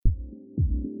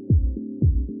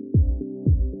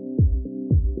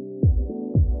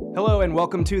Hello and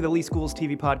welcome to the Lee Schools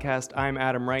TV podcast. I'm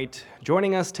Adam Wright.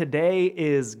 Joining us today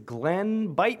is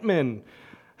Glenn Beitman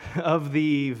of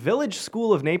the Village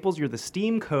School of Naples. You're the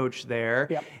STEAM coach there.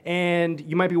 Yep. And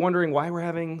you might be wondering why we're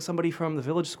having somebody from the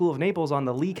Village School of Naples on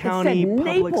the Lee County It said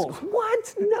Public Naples.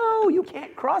 What? No, you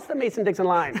can't cross the Mason-Dixon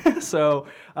line.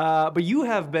 But you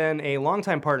have been a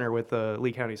longtime partner with the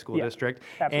Lee County School District.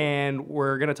 Absolutely. And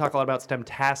we're going to talk a lot about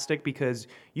STEMtastic because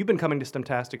you've been coming to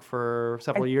STEMtastic for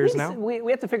several years now.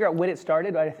 We have to figure out when it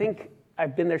started, but I think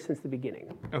I've been there since the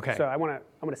beginning. Okay. So I'm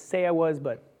gonna say I was,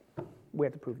 but we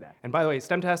have to prove that. And by the way,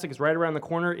 STEMtastic is right around the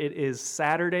corner. It is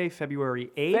Saturday, February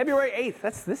 8th. February 8th.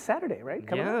 That's this Saturday, right?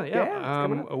 Coming up. It's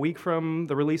coming up. A week from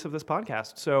the release of this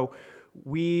podcast. So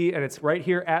and it's right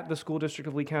here at the School District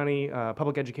of Lee County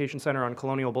Public Education Center on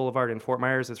Colonial Boulevard in Fort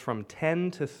Myers. It's from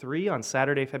 10 to 3 on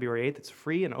Saturday, February 8th. It's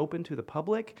free and open to the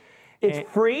public. It's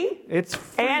free? It's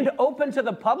free. And open to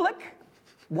the public?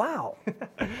 Wow.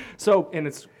 So, and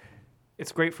it's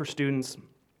great for students.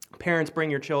 Parents, bring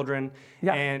your children.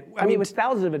 Yeah. And I mean, with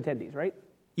thousands of attendees, right?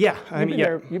 Yeah.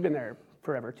 You've been there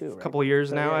forever too, right? A couple of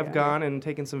years now, yeah, I've gone and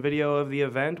taken some video of the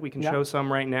event. We can show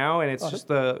some right now, and it's just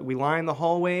we line the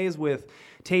hallways with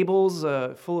tables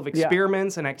full of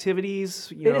experiments and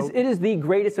activities. It is the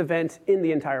greatest event in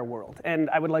the entire world, and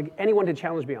I would like anyone to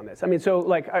challenge me on this. I mean,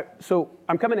 so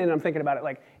I'm coming in and I'm thinking about it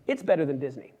like it's better than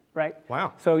Disney, right?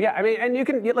 Wow. So yeah, I mean,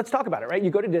 and let's talk about it, right? You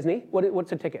go to Disney.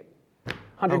 What's a ticket?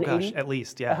 180. Oh gosh, at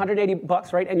least, yeah.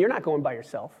 $180, right? And you're not going by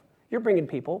yourself. You're bringing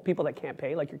people that can't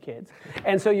pay, like your kids.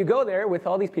 And so you go there with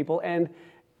all these people, and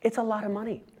it's a lot of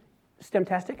money.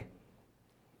 STEMtastic?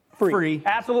 Free.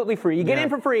 Absolutely free. You get in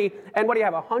for free, and what do you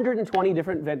have? 120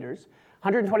 different vendors.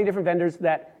 120 different vendors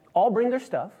that all bring their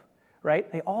stuff,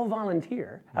 right? They all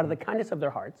volunteer out of the kindness of their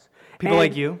hearts. People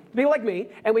like you. People like me.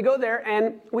 And we go there,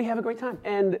 and we have a great time.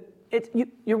 And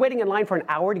you're waiting in line for an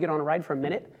hour to get on a ride for a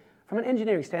minute. From an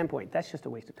engineering standpoint, that's just a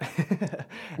waste of time.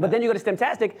 But then you go to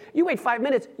STEMtastic, you wait 5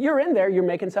 minutes, you're in there, you're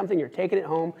making something, you're taking it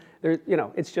home.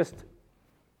 It's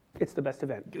the best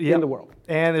event in the world.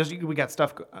 And we got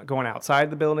stuff going outside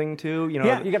the building too. You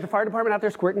got the fire department out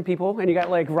there squirting people, and you got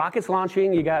like rockets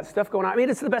launching, you got stuff going on. I mean,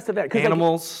 it's the best event.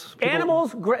 Animals.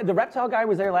 Animals, the reptile guy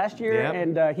was there last year,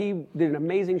 and he did an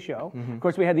amazing show. Of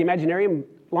course, we had the Imaginarium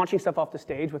launching stuff off the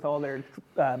stage with all their,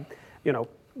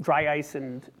 dry ice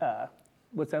and,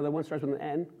 what's the other one? Starts with an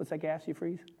N. What's that gas you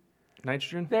freeze?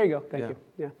 Nitrogen? There you go. Thank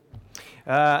you.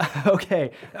 Yeah.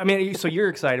 Okay. I mean, so you're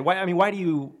excited. Why do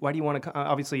you want to?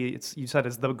 Obviously, you said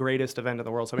it's the greatest event in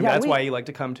the world. So that's why you like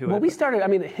to come to it. Well, we started. I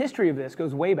mean, the history of this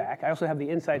goes way back. I also have the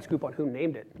inside scoop on who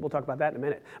named it. We'll talk about that in a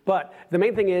minute. But the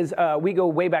main thing is, we go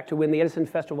way back to when the Edison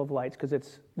Festival of Lights, because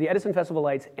it's the Edison Festival of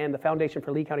Lights and the Foundation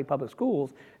for Lee County Public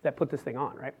Schools that put this thing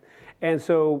on, right? And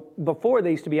so before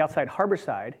they used to be outside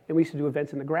Harborside, and we used to do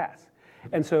events in the grass.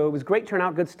 And so it was great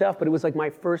turnout, good stuff, but it was like my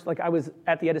first, I was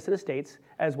at the Edison Estates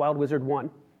as Wild Wizard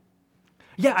 1.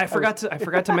 Yeah, I forgot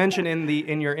to mention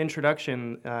in your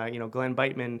introduction, Glenn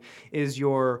Beitman is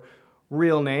your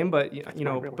real name, but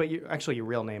your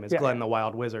real name is Glenn the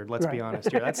Wild Wizard. Let's be honest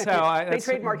here. That's how they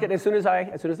trademarked it as soon as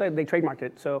they trademarked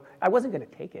it. So I wasn't going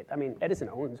to take it. I mean, Edison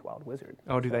owns Wild Wizard.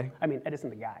 Oh, do they? I mean,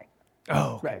 Edison the guy.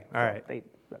 Oh, okay. Right. All right.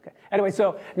 Okay. Anyway,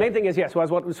 so main thing is,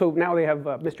 so now they have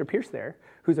Mr. Pierce there,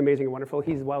 who's amazing and wonderful.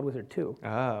 He's Wild Wizard too.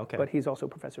 Oh, okay. But he's also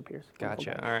Professor Pierce.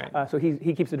 Gotcha. All right. So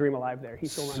he keeps the dream alive there. He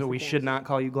still runs. So we should not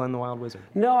call you Glenn the Wild Wizard.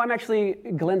 No, I'm actually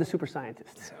Glenn the Super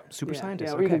Scientist. Super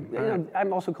Scientist. Yeah, Okay.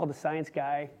 I'm also called the Science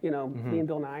Guy. Me and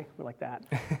Bill Nye, we're like that.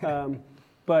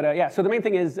 But so the main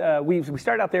thing is we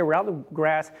started out there. We're out in the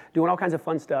grass doing all kinds of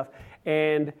fun stuff,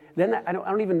 and then I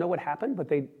don't even know what happened, but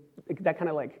that kind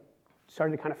of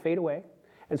started to kind of fade away.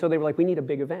 And so they were like, we need a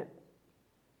big event.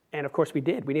 And of course we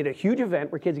did. We need a huge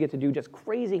event where kids get to do just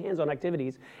crazy hands-on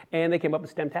activities, and they came up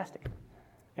with STEMtastic.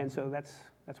 And so that's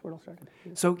where it all started.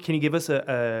 So can you give us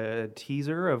a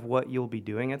teaser of what you'll be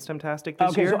doing at STEMtastic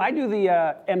this year? Okay, so I do the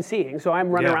emceeing, so I'm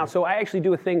running around. So I actually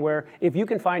do a thing where if you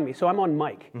can find me, so I'm on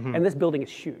mic, and this building is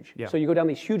huge. Yeah. So you go down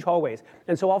these huge hallways,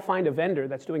 and so I'll find a vendor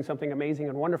that's doing something amazing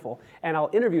and wonderful, and I'll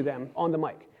interview them on the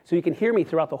mic. So you can hear me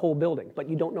throughout the whole building, but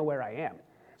you don't know where I am.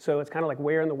 So it's kind of like,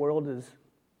 where in the world is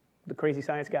the crazy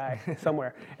science guy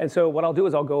somewhere? And so what I'll do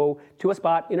is I'll go to a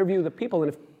spot, interview the people,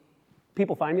 and if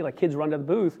people find me, like kids run to the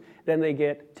booth, then they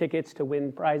get tickets to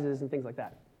win prizes and things like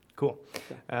that. Cool.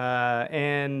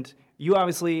 And you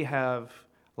obviously have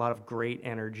a lot of great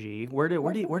energy. Where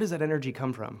does that energy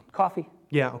come from? Coffee.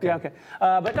 Yeah, okay. Yeah, okay.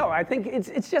 But no, I think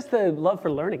it's just the love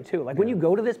for learning too. Like when you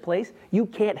go to this place, you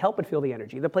can't help but feel the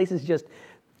energy. The place is just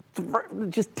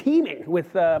just teeming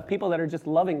with people that are just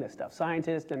loving this stuff,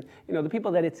 scientists and the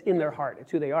people that it's in their heart,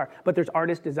 it's who they are. But there's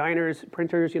artists, designers,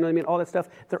 printers, all that stuff.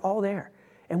 They're all there,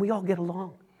 and we all get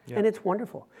along, and it's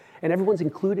wonderful, and everyone's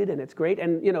included, and it's great.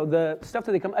 And the stuff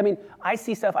that they come. I mean, I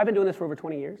see stuff. I've been doing this for over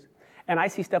 20 years. And I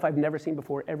see stuff I've never seen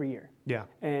before every year. Yeah.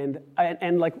 And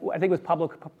like I think it was Pablo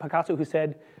Picasso who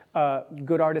said,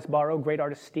 "Good artists borrow, great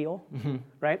artists steal." Mm-hmm.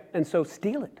 Right. And so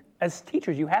steal it. As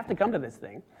teachers, you have to come to this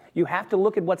thing. You have to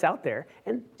look at what's out there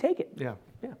and take it. Yeah.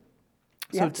 Yeah.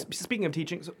 So speaking of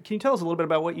teaching, can you tell us a little bit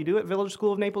about what you do at Village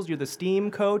School of Naples? You're the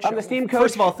STEAM coach. I'm the STEAM coach.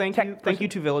 First of all, thank you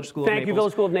to Village School of Naples. Thank you,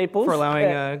 Village School of Naples, for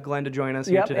allowing Glenn to join us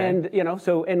here today. And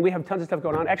and we have tons of stuff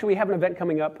going on. Actually, we have an event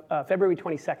coming up February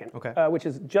 22nd, which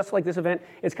is just like this event.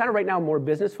 It's kind of right now more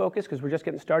business focused because we're just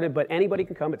getting started, but anybody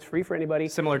can come. It's free for anybody.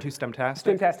 Similar to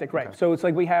STEMtastic. STEMtastic, right? Okay. So it's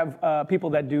like we have people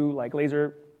that do like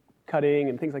laser cutting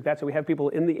and things like that. So we have people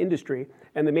in the industry,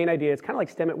 and the main idea is kind of like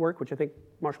STEM at Work, which I think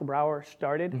Marshall Brower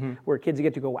started, where kids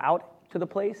get to go out to the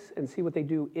place and see what they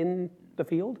do in the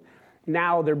field.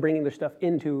 Now they're bringing their stuff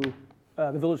into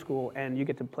the Village School, and you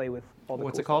get to play with all the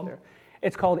What's cool it called? Stuff there.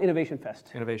 It's called Innovation Fest.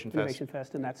 Innovation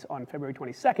Fest, and that's on February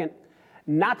 22nd.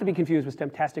 Not to be confused with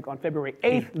STEMtastic on February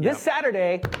 8th, this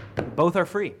Saturday. Both are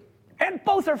free. And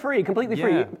both are free, completely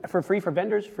free. For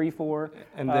vendors, free for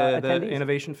and attendees. The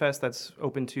Innovation Fest, that's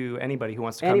open to anybody who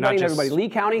wants to come. Anybody and everybody. Lee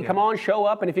County, come on, show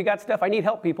up. And if you got stuff, I need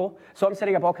help, people. So I'm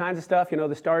setting up all kinds of stuff.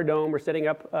 The Star Dome. We're setting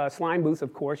up slime booths,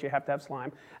 of course. You have to have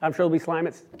slime. I'm sure there'll be slime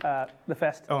at the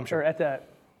fest. Oh, I'm sure. Or at the,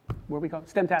 what do we call it?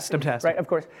 STEMtastic. STEMtastic. Right, of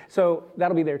course. So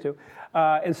that'll be there too.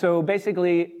 And so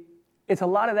basically, it's a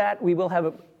lot of that. We will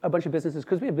have a bunch of businesses,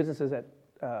 because we have businesses at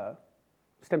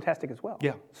STEMtastic as well.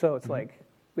 Yeah. So it's like,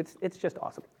 it's just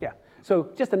awesome. Yeah. So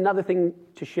just another thing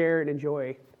to share and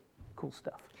enjoy cool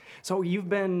stuff. So you've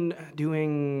been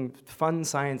doing fun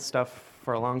science stuff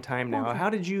for a long time now. How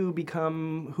did you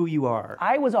become who you are?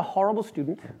 I was a horrible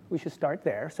student. We should start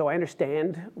there. So I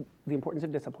understand the importance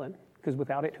of discipline, because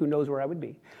without it, who knows where I would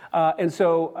be. But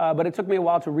it took me a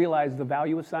while to realize the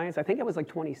value of science. I think I was like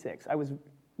 26. I was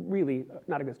really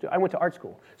not a good student. I went to art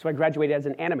school, so I graduated as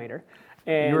an animator.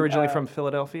 And, you were originally from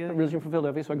Philadelphia? Originally from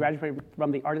Philadelphia, so I graduated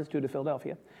from the Art Institute of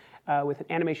Philadelphia with an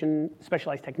animation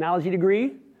specialized technology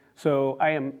degree. So I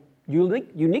am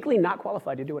uniquely not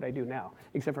qualified to do what I do now,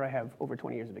 except for I have over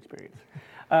 20 years of experience.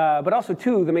 But also,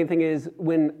 too, the main thing is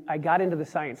when I got into the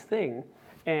science thing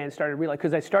and started realizing,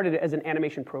 because I started it as an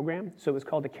animation program, so it was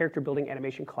called the Character Building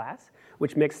Animation class,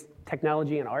 which mixed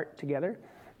technology and art together.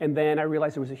 And then I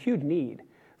realized there was a huge need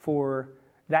for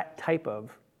that type of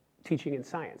teaching in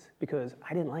science, because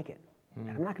I didn't like it. And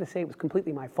I'm not going to say it was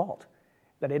completely my fault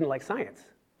that I didn't like science.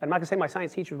 I'm not going to say my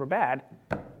science teachers were bad.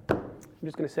 I'm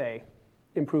just going to say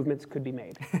improvements could be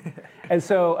made. And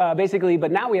so basically,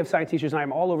 but now we have science teachers, and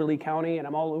I'm all over Lee County, and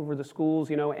I'm all over the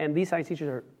schools, and these science teachers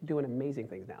are doing amazing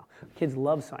things now. Kids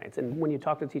love science, and when you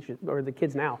talk to the teachers, or the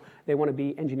kids now, they want to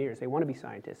be engineers, they want to be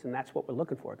scientists, and that's what we're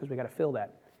looking for, because we got to fill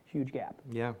that huge gap.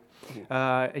 Yeah.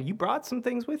 You brought some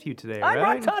things with you today, I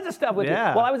right? brought tons of stuff with me.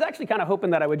 Well, I was actually kind of hoping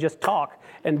that I would just talk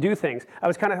and do things. I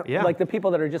was kind of like the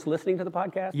people that are just listening to the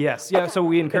podcast. Yes. Yeah. So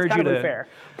we encourage you to, unfair.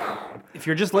 If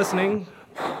you're just listening,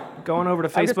 go on over to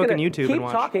Facebook and YouTube and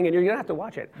watch. Keep talking, and you're going to have to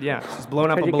watch it. Yeah. It's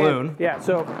blowing up a balloon. Yeah.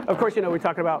 So, of course, we're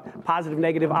talking about positive,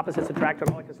 negative, opposites attract, and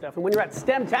all that kind of stuff. And when you're at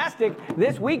STEMtastic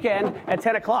this weekend at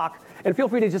 10 o'clock, and feel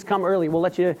free to just come early. We'll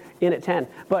let you in at 10.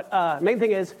 But main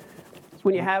thing is,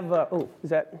 when you have,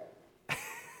 is that,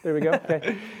 there we go,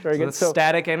 okay, very good. So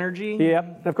static energy? Yeah,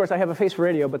 and of course I have a face for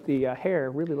radio, but the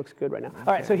hair really looks good right now.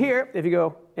 All right, so here, if you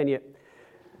go,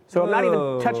 so I'm not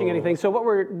even touching anything. So what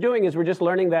we're doing is we're just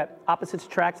learning that opposites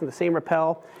attract and the same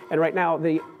repel, and right now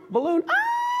the balloon,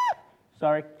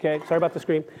 sorry about the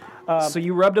scream. So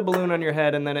you rubbed a balloon on your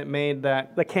head, and then it made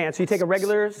that... The can, so you take a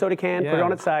regular soda can, put it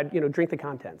on its side, drink the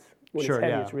contents. When it's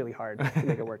heavy, it's really hard to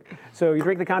make it work. So you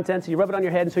drink the contents, you rub it on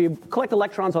your head, and so you collect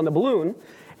electrons on the balloon,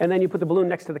 and then you put the balloon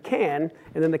next to the can,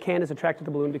 and then the can is attracted to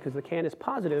the balloon because the can is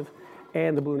positive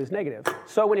and the balloon is negative.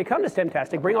 So when you come to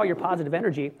STEMtastic, bring all your positive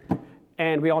energy,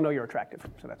 and we all know you're attractive,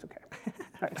 so that's okay. All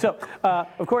right, so,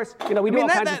 of course, we do all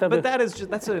kinds of stuff. But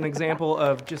that's an example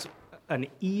of just an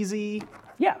easy,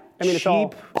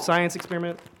 cheap science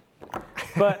experiment.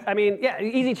 But,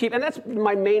 easy, cheap, and that's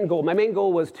my main goal. My main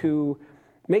goal was to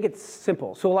make it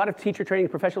simple. So a lot of teacher training,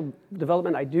 professional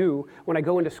development I do, when I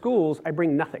go into schools, I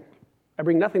bring nothing. I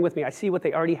bring nothing with me. I see what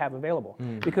they already have available.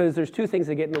 Because there's two things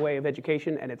that get in the way of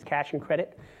education, and it's cash and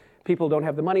credit. People don't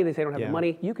have the money. They say they don't have the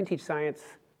money. You can teach science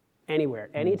anywhere,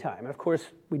 anytime. And of course,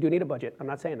 we do need a budget. I'm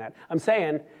not saying that. I'm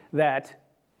saying that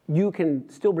you can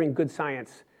still bring good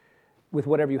science with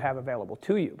whatever you have available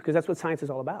to you, because that's what science is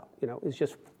all about. Is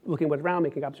just looking what's around,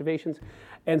 making observations.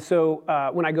 And so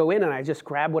when I go in and I just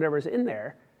grab whatever's in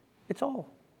there, it's all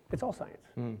science.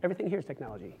 Everything here is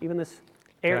technology. Even this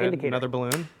air indicator. Another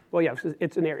balloon? Well, yeah,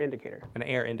 it's an air indicator. An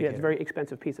air indicator. Yeah, it's a very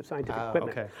expensive piece of scientific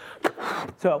equipment. Okay.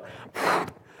 So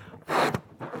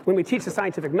when we teach the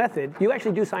scientific method, you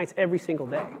actually do science every single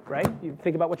day, right? You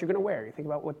think about what you're going to wear. You think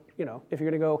about what, if you're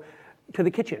going to go to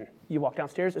the kitchen, you walk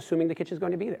downstairs assuming the kitchen's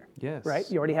going to be there. Yes. Right?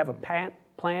 You already have a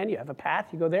plan, you have a path,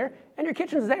 you go there, and your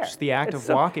kitchen's there. Just the act of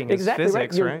walking is exactly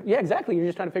physics, right? Yeah, exactly. You're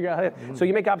just trying to figure out how to, so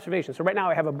you make observations. So right now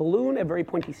I have a balloon, a very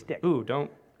pointy stick. Ooh,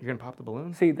 you're going to pop the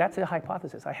balloon? See, that's a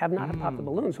hypothesis. I have not popped the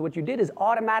balloon. So what you did is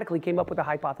automatically came up with a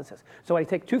hypothesis. So I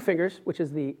take 2 fingers, which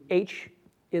is the H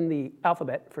in the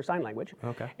alphabet for sign language,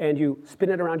 and you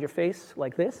spin it around your face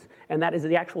like this, and that is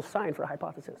the actual sign for a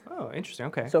hypothesis. Oh, interesting.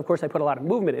 Okay. So of course I put a lot of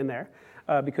movement in there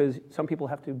because some people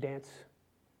have to dance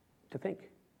to think.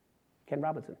 Ken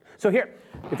Robinson. So here,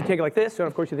 if you take it like this, so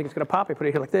of course you think it's going to pop, I put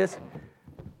it here like this.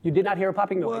 You did not hear a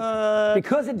popping noise. What?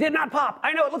 Because it did not pop.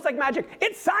 I know, it looks like magic.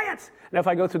 It's science. Now if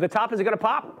I go through the top, is it going to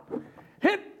pop?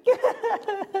 Hit.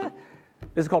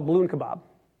 This is called balloon kebab.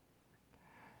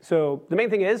 So the main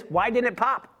thing is, why didn't it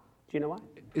pop? Do you know why?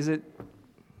 Is it?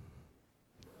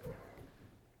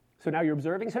 So now you're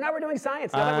observing. So now we're doing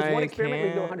science. Now that was one experiment,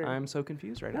 we do 100. I'm so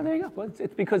confused right Now now. there you go. Well,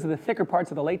 it's because of the thicker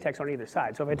parts of the latex on either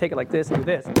side. So if I take it like this and do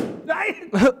this,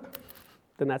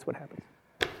 then that's what happens.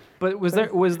 But was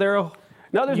there a?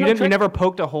 No, there's you no didn't. trick. You never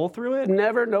poked a hole through it?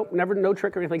 Never, no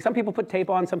trick or anything. Some people put tape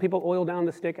on, some people oil down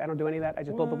the stick. I don't do any of that. I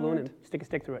just blow up a balloon and stick a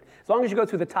stick through it. As long as you go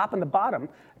through the top and the bottom,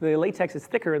 the latex is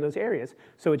thicker in those areas,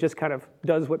 so it just kind of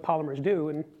does what polymers do.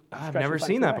 And I've never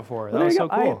seen that before. Well, That was there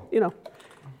so you go. cool.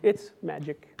 It's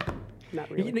magic. Not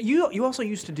really. You also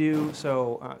used to do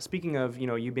so. Speaking of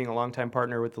you being a longtime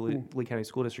partner with the Lee County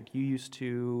School District, you used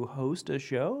to host a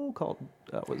show called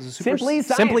what was it? Simply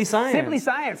Science. Simply Science. Simply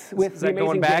Science with the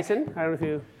going amazing back? Jason. I don't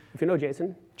know if you know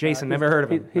Jason. Jason, never heard of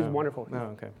him. He's wonderful. Oh,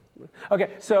 okay.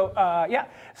 Okay, so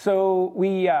so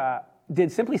we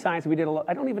did Simply Science. We did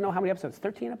I don't even know how many episodes.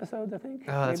 13 episodes, I think.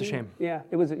 Oh, that's a maybe? shame. Yeah,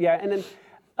 it was. Yeah, and then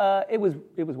it was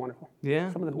wonderful.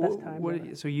 Yeah. Some of the best times.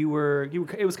 ever. So you were.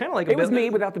 It was kind of like It was me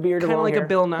without the beard and Kind of long like hair. a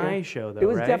Bill Nye show, though. It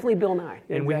was right? definitely Bill Nye.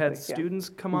 And we had Exactly, yeah. students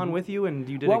come on with you, and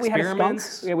you did Well, we had a experiments.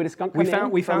 skunk. Yeah, we had a skunk We come found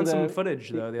in we from found some the-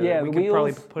 footage though. Yeah, we the could wheels.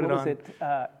 probably put what it was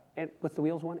on. it? What's the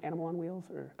wheels one? Animal on Wheels?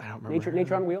 Or I don't remember.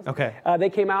 Nature on Wheels? Okay.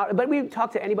 They came out, but we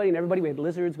talked to anybody and everybody. We had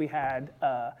lizards, we had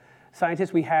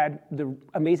scientists, we had the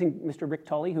amazing Mr. Rick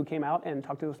Tully who came out and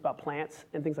talked to us about plants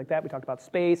and things like that. We talked about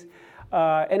space.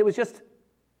 And it was just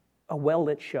a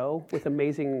well-lit show with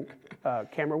amazing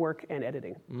camera work and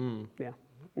editing. Yeah,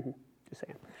 just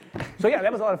saying. So yeah,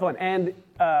 that was a lot of fun. And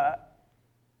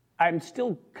I'm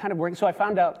still kind of working. So I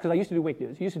found out, because I used to do Wake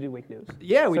News. You used to do Wake News.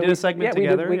 Yeah, we did a segment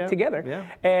together. We did Wake together. Yeah.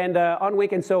 And on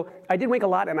Wake, and so I did Wake a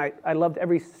lot, and I loved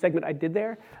every segment I did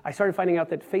there. I started finding out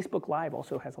that Facebook Live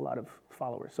also has a lot of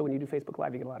followers. So when you do Facebook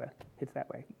Live, you get a lot of hits that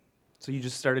way. So you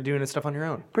just started doing this stuff on your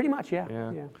own. Pretty much, yeah.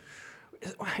 Yeah.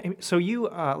 So you,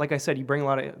 like I said, you bring a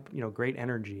lot of great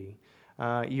energy.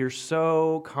 You're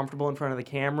so comfortable in front of the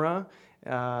camera.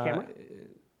 Camera?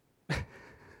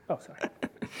 Oh,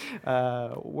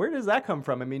 sorry. Where does that come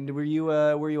from? I mean, were you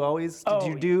always? Did Oh,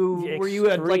 you do? Were you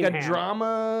like a extreme ham.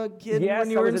 drama kid Yes,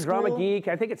 when you were I in was a school? drama geek.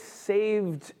 I think it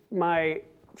saved my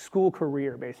school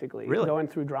career, basically, Really? going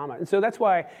through drama. And so that's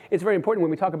why it's very important when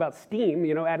we talk about STEAM,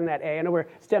 adding that A. I know we're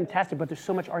STEM-tastic, but there's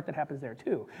so much art that happens there,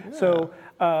 too. Yeah. So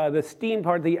the STEAM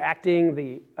part, the acting,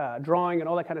 the drawing, and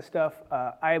all that kind of stuff,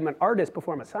 I am an artist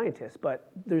before I'm a scientist,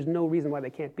 but there's no reason why they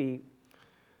can't be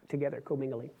together,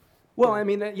 commingling. Well, I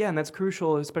mean, and that's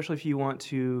crucial, especially if you want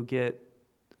to get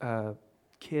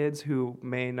kids who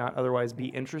may not otherwise be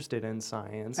interested in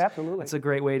science. Absolutely. It's a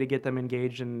great way to get them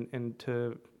engaged and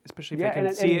to, especially if Yeah, they can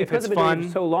and see if because it's I've been doing fun. it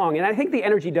for so long, and I think the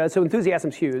energy does. So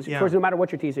enthusiasm's huge. Yeah. Of course, no matter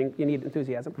what you're teaching, you need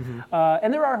enthusiasm.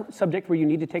 And there are subjects where you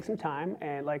need to take some time,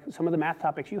 and like some of the math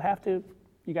topics, you got to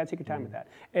take your time with that.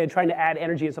 And trying to add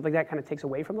energy and stuff like that kind of takes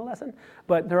away from the lesson.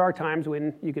 But there are times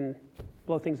when you can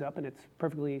blow things up, and it's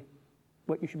perfectly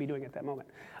what you should be doing at that moment.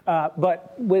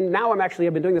 But now I've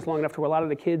been doing this long enough to where a lot of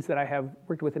the kids that I have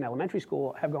worked with in elementary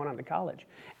school have gone on to college.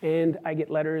 And I get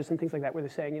letters and things like that where they're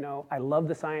saying, I love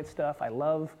the science stuff, I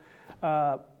love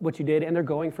what you did, and they're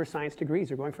going for science degrees,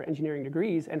 they're going for engineering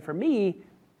degrees. And for me,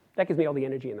 that gives me all the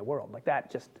energy in the world. Like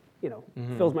that just,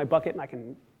 fills my bucket and I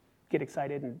can get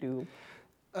excited and do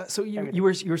So you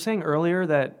were saying earlier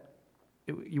that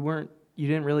you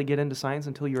didn't really get into science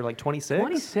until you were like 26?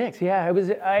 26, yeah.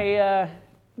 I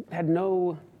had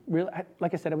no real,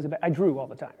 like I said, I drew all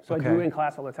the time. So Okay. I drew in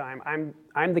class all the time.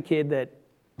 I'm the kid that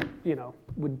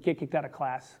would get kicked out of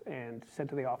class and sent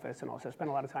to the office and also spent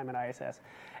a lot of time in ISS.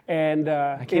 And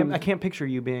I can't picture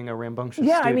you being a rambunctious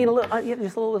yeah, student. I mean,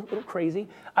 just a little crazy.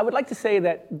 I would like to say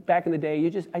that back in the day,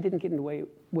 I didn't get in the way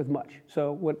with much.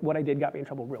 So what I did got me in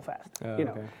trouble real fast.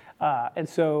 Okay. And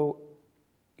so,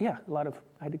 yeah, a lot of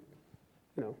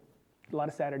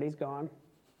Saturdays gone,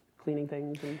 cleaning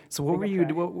things. And so what were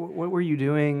you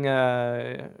doing?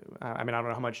 I mean, I don't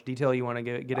know how much detail you want to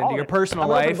get into your personal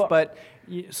life, but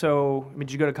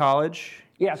did you go to college?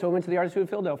 Yeah, so I went to the Art Institute of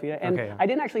Philadelphia, and Okay. I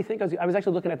didn't actually think I was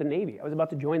actually looking at the Navy. I was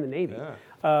about to join the Navy,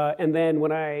 and then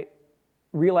when I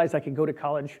realized I could go to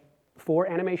college for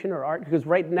animation or art, because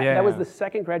that was the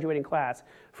second graduating class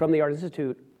from the Art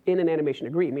Institute in an animation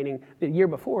degree, meaning the year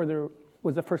before there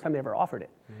was the first time they ever offered it.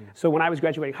 So when I was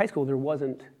graduating high school, there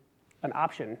wasn't an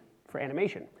option for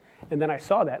animation, and then I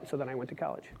saw that, so then I went to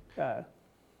college.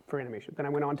 For animation. Then I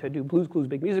went on to do Blue's Clues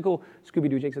Big Musical,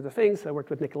 Scooby-Doo Jinx and the Things. I worked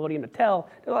with Nickelodeon, Mattel,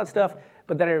 did a lot of stuff.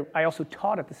 But then I also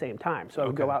taught at the same time. So I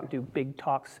would go out and do big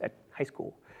talks at high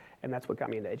school. And that's what got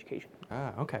me into education.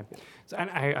 Ah, okay. So, and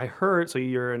I heard, so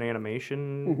you're an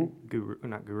animation guru,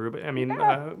 not guru, but I mean...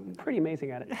 Pretty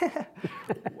amazing at it.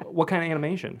 What kind of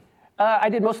animation? I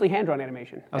did mostly hand-drawn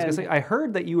animation. I was going to say, I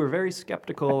heard that you were very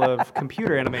skeptical of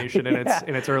computer animation in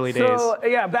its early days. So,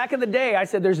 yeah, back in the day, I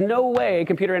said there's no way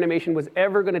computer animation was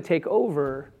ever going to take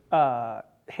over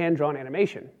hand-drawn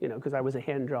animation, because I was a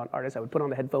hand-drawn artist. I would put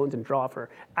on the headphones and draw for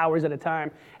hours at a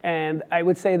time. And I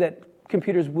would say that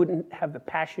computers wouldn't have the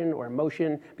passion or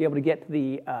emotion, be able to get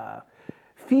the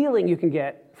feeling you can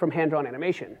get from hand-drawn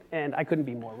animation, and I couldn't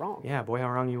be more wrong. Yeah, boy,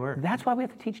 how wrong you were. That's why we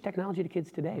have to teach technology to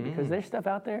kids today, because there's stuff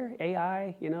out there,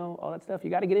 AI, all that stuff. You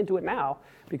got to get into it now,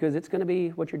 because it's going to be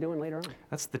what you're doing later on.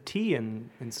 That's the T in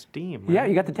STEAM, right? Yeah,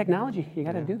 you got the technology. You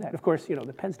got to do that. Of course,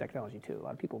 the pen's technology too. A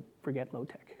lot of people forget low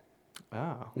tech.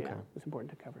 Oh, okay. Yeah, it's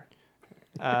important to cover.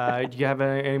 Do you have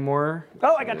any more?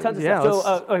 Oh, I got tons of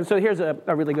stuff. So here's a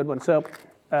really good one. So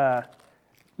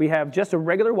we have just a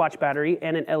regular watch battery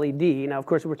and an LED. Now, of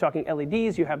course, if we're talking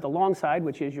LEDs, you have the long side,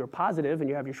 which is your positive, and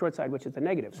you have your short side, which is the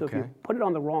negative. So if you put it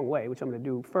on the wrong way, which I'm going to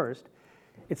do first,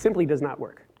 it simply does not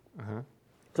work.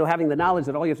 So having the knowledge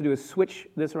that all you have to do is switch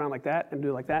this around like that and do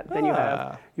it like that, then you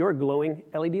have your glowing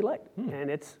LED light. And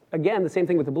it's, again, the same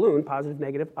thing with the balloon, positive,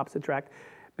 negative, opposite track.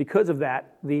 Because of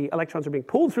that, the electrons are being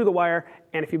pulled through the wire,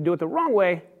 and if you do it the wrong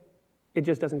way, it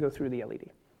just doesn't go through the LED.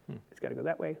 It's got to go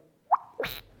that way,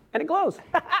 and it glows.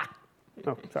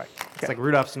 Oh, sorry. It's like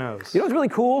Rudolph's nose. You know what's really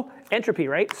cool? Entropy,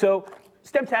 right? So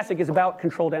STEMtastic is about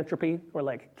controlled entropy, or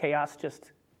like chaos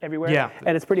just everywhere. Yeah.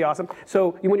 And it's pretty awesome.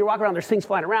 So when you walk around, there's things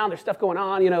flying around, there's stuff going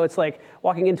on. It's like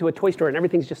walking into a toy store and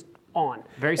everything's just on.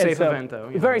 Very safe event, though.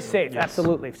 Very safe,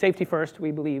 absolutely. Safety first, we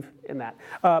believe in that.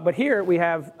 But here we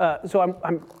have, so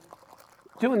I'm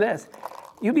doing this.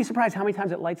 You'd be surprised how many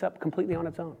times it lights up completely on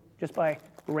its own, just by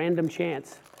random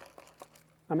chance.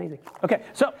 Amazing. Okay,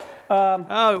 so.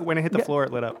 When it hit the floor,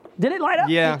 it lit up. Did it light up?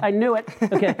 Yeah. I knew it.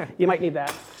 Okay, you might need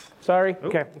that. Sorry.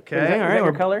 Okay. Okay. Is that All right.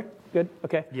 your color? Good.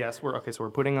 Okay. Yes, so we're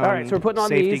putting on. All right, so we're putting on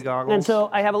safety these, goggles. and so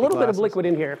I have a little bit of glasses. liquid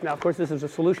in here. Now, of course, this is a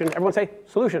solution. Everyone say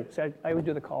solution. So I always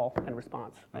do the call and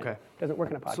response. Okay. It doesn't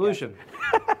work in a podcast. Solution.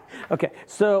 Okay,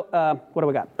 so what do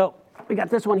we got? Oh, we got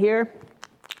this one here.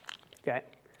 Okay.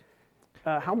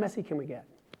 How messy can we get?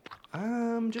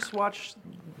 Just watch.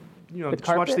 Just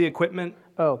carpet? watch the equipment.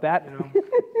 Oh, that.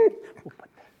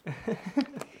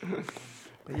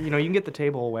 You can get the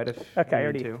table wet if Okay, I you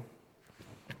already- need to.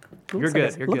 Looks You're like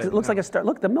good. a- You're looks, good. It looks like a star.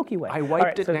 Look, the Milky Way. I All wiped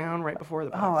right, it so- down right before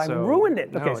the. Oh, I so- ruined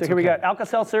it. No, Okay, so it's here we okay. got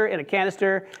Alka-Seltzer in a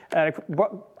canister. I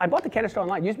bought the canister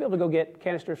online. You used to be able to go get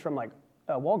canisters from like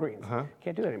Walgreens.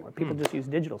 Can't do that anymore. People just use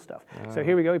digital stuff. So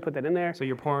here we go. We put that in there. So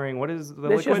you're pouring. What is the It's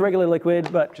liquid? just regular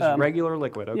liquid, but Just regular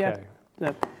liquid. Okay.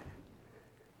 yeah.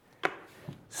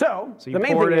 So So you the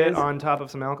main poured thing it is, on top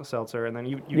of some Alka-Seltzer, and then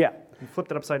you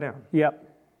flipped it upside down. Yep.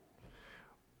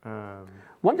 Um,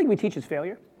 One thing we teach is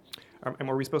failure. and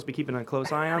were we supposed to be keeping a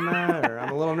close eye on that? Or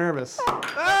I'm a little nervous.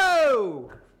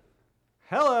 Oh!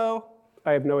 Hello!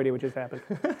 I have no idea what just happened.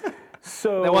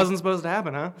 So That wasn't supposed to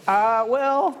happen, huh?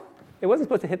 well, it wasn't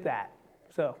supposed to hit that.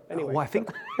 So anyway. Well, I think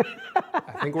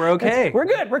we're okay. We're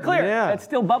good. We're clear. Yeah. It's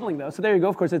still bubbling though. So there you go.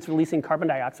 Of course, it's releasing carbon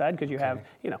dioxide because you have,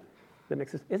 the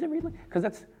mixes. Is it really? Because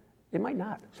it might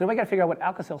not. So now we got to figure out what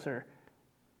Alka-Seltzer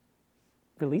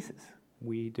releases.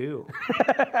 We do.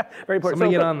 Very important.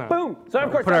 Somebody So, get on that. Boom. So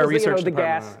of course, Put our obviously, research the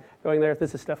department gas on it. going there. If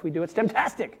this is stuff we do, it's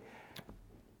STEMtastic.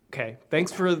 Okay.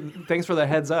 Thanks for the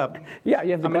heads up. Yeah,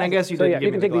 you have the I mean, I glasses. guess you so, did yeah, give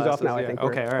you me can the take these off glasses, now. I yeah. think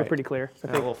Okay, all we're right. pretty clear. I A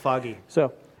think. little foggy.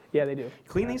 So yeah, they do.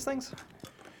 Clean these things?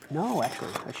 No,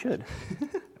 actually, I should.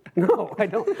 No, I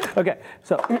don't. Okay,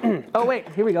 so, oh wait,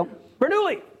 here we go.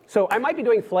 Bernoulli. So I might be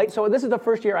doing flight. So this is the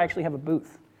first year I actually have a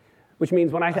booth, which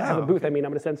means when I have a booth, I mean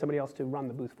I'm going to send somebody else to run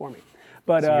the booth for me.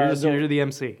 But You're the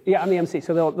MC. Yeah, I'm the MC,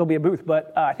 so there'll be a booth.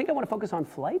 But I think I want to focus on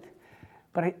flight.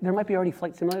 But there might be already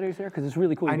flight simulators there because it's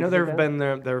really cool. I know there have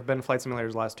been flight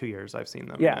simulators the last 2 years. I've seen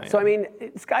them. Yeah. So I mean,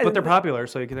 but they're popular,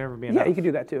 so you can never be enough. Yeah, you can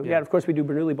do that too. Yeah, of course we do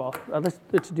Bernoulli ball.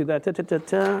 Let's do that.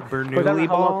 Bernoulli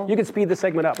ball. You can speed the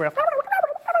segment up.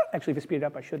 Actually, if you speed it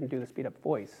up, I shouldn't do the speed up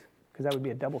voice because that would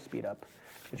be a double speed up,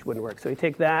 which wouldn't work. So you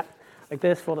take that like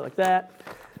this, fold it like that,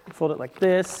 fold it like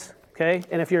this. Okay.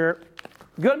 And if you're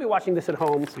going to be watching this at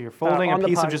home. So you're folding a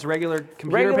piece of just regular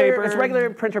computer paper? It's regular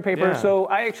printer paper. Yeah. So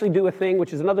I actually do a thing,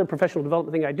 which is another professional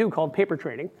development thing I do called paper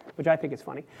training, which I think is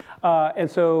funny.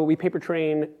 And so we paper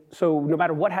train, so no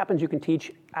matter what happens, you can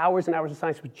teach hours and hours of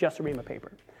science with just a ream of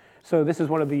paper. So this is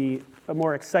one of the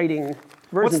more exciting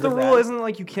versions of that. What's the rule? Isn't it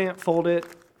like you can't fold it?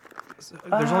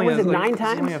 There's only, was it 9 times?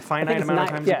 There's only a finite amount of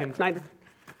times yeah, you can... 9.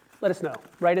 Let us know.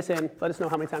 Write us in. Let us know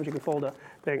how many times you can fold a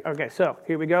thing. Okay, so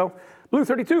here we go. Blue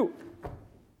 32.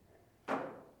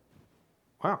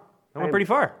 Wow, that went pretty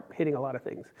far. Hitting a lot of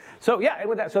things. So yeah, and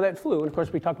with that, so that flew, and of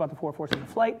course we talked about the 4 forces of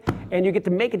flight, and you get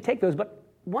to make and take those, but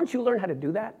once you learn how to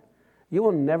do that, you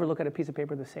will never look at a piece of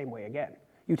paper the same way again.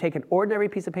 You take an ordinary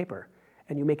piece of paper,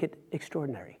 and you make it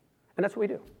extraordinary. And that's what we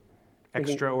do.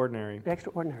 Extraordinary.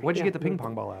 Extraordinary. When did you get the ping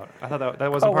pong ball out? I thought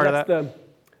that wasn't part of that.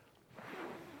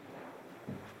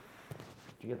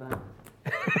 Did you get that?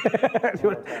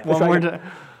 One more time.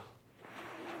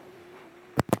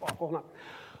 Oh, hold on.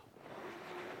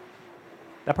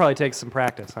 That probably takes some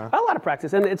practice, huh? A lot of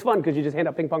practice, and it's fun because you just hand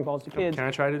out ping pong balls to kids. Can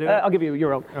I try to do it? I'll give you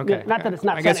your own. Okay. Not that it's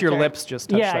not. I guess your sanitary. lips just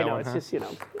touched that that one. one. It's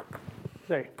just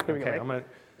There. Here we go. Okay, Right? I'm gonna.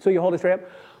 So you hold it straight up.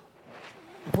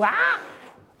 Wow.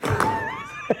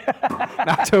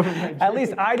 Knocked over. At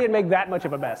least I didn't make that much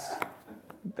of a mess.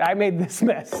 I made this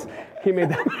mess. He made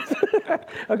that mess.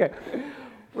 Okay.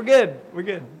 We're good. We're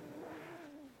good.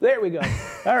 There we go.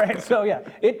 All right. So yeah,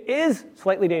 it is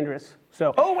slightly dangerous.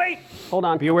 So wait, hold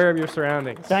on. Be aware of your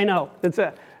surroundings. I know. It's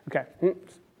okay.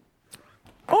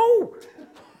 Oh,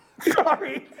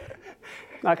 sorry.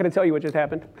 Not going to tell you what just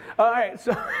happened. All right.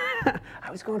 So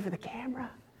I was going for the camera.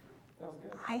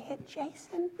 I hit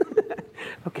Jason.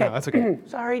 Okay. No, that's okay.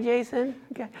 Sorry, Jason.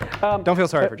 Okay. Don't feel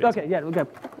sorry for Jason. Okay. Yeah. Okay.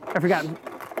 I forgot.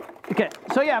 Okay.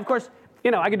 So yeah, of course.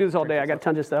 I could do this all day. I got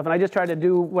tons of stuff, and I just tried to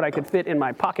do what I could fit in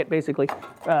my pocket, basically.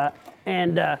 How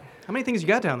many things you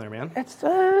got down there, man? It's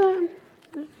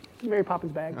Mary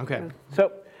Poppins bag. Okay.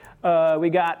 So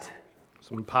we got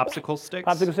some popsicle sticks.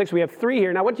 Popsicle sticks. We have 3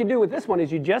 here. Now, what you do with this one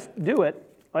is you just do it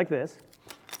like this,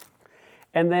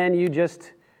 and then you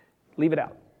just leave it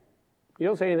out. You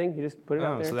don't say anything. You just put it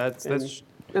out there. So that's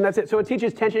and that's it. So it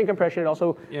teaches tension and compression. It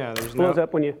also blows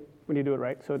up when you do it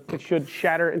right. So it should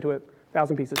shatter into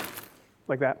 1,000 pieces,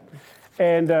 like that.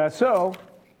 And so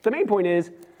the main point is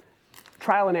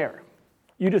trial and error.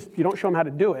 You don't show them how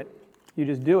to do it. You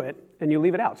just do it and you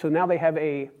leave it out. So now they have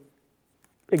a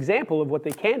example of what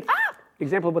they can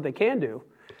do.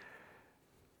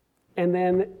 And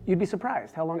then you'd be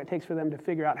surprised how long it takes for them to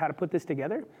figure out how to put this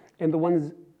together. And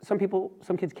some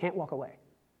kids can't walk away,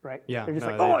 right? Yeah. They're just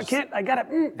I got it.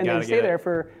 And they stay there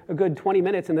for a good 20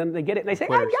 minutes and then they get it and they say, I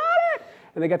got it.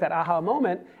 And they get that aha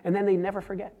moment and then they never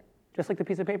forget. Just like the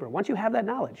piece of paper. Once you have that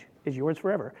knowledge, it's yours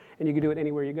forever. And you can do it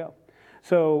anywhere you go.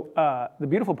 So the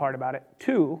beautiful part about it,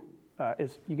 too,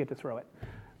 is you get to throw it.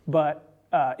 But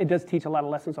it does teach a lot of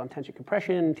lessons on tension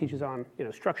compression, teaches on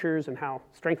structures and how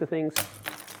strength of things,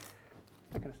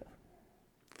 that kind of stuff.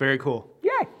 Very cool.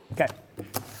 Yay! Okay.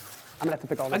 I'm going to have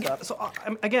to pick all this up.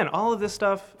 So again, all of this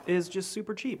stuff is just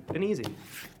super cheap and easy.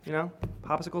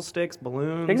 Popsicle sticks,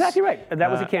 balloons. Exactly right. That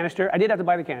was a canister. I did have to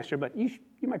buy the canister, but you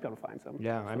might be able to find some.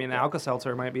 Yeah, I mean,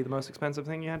 Alka-Seltzer might be the most expensive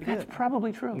thing you had to get. That's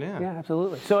probably true. Yeah,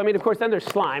 absolutely. So, I mean, of course, then there's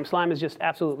slime. Slime is just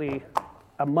absolutely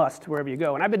a must wherever you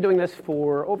go. And I've been doing this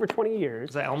for over 20 years.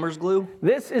 Is that Elmer's glue?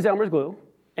 This is Elmer's glue.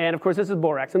 And of course, this is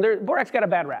borax. And borax got a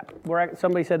bad rap.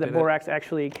 Somebody said that borax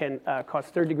actually can cause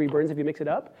third-degree burns if you mix it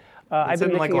up. It's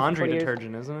in like laundry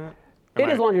detergent, isn't it? It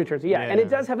is laundry detergent, yeah. And it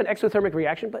does have an exothermic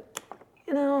reaction, but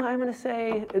I'm going to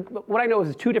say, what I know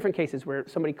is 2 different cases where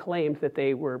somebody claimed that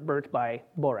they were burnt by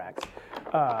borax.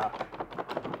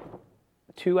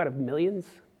 2 out of millions?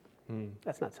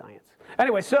 That's not science.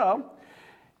 Anyway, so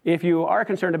if you are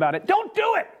concerned about it, don't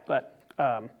do it! But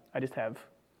I just have,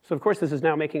 so of course this is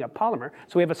now making a polymer.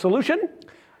 So we have a solution.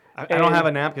 I don't have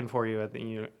a napkin for you at the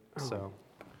unit, so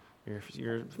your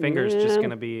finger's just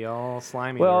going to be all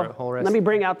slimy the whole rest. Let me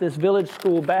bring out this village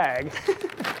school bag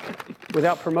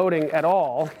without promoting at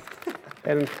all,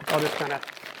 and I'll just kind of,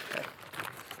 okay.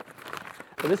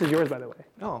 So this is yours, by the way.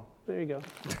 Oh. There you go.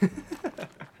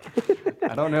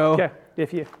 I don't know Okay,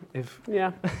 if you,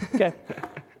 yeah, okay.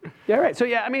 Yeah, all right, so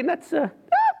yeah, I mean, that's,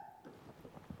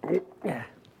 yeah.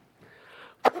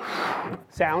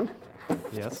 Sound.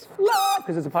 Yes. La,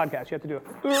 because it's a podcast, you have to do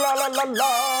a la la la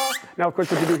la. Now, of course,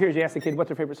 what you do here is you ask the kid what's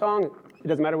their favorite song. It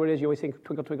doesn't matter what it is, you always sing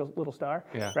Twinkle, Twinkle, Little Star,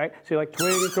 Yeah. right? So you're like,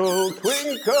 twinkle,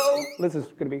 twinkle. This is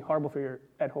going to be horrible for your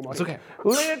at-home audience. okay.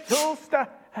 Little star.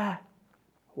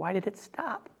 Why did it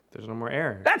stop? There's no more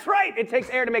air. That's right, it takes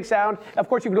air to make sound. Of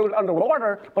course, you can do it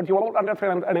underwater, but you won't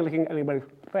understand anything anybody's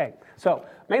saying. So,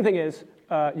 main thing is,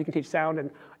 you can teach sound, and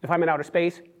if I'm in outer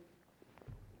space,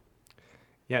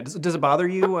 Yeah. Does it bother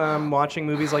you watching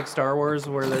movies like Star Wars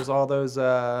where there's all those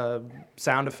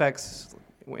sound effects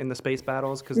in the space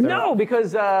battles? no,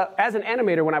 because as an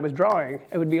animator, when I was drawing,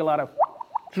 it would be a lot of,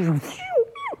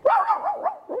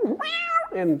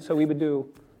 and so we would do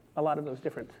a lot of those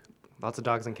different. Lots of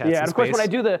dogs and cats. Yeah, in and of course, space. when I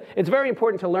do it's very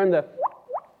important to learn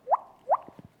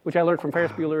which I learned from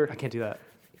Ferris Bueller. I can't do that.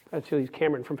 Actually,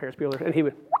 Cameron from Ferris Bueller, and he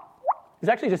would. It's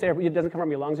actually just air. It doesn't come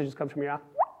from your lungs. It just comes from your mouth.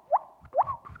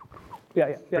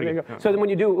 Yeah. There you go. good. So then,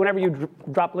 whenever you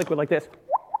drop liquid like this,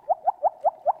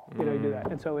 you do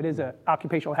that, and so it is an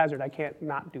occupational hazard. I can't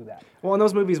not do that. Well, and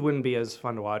those movies wouldn't be as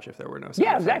fun to watch if there were no sound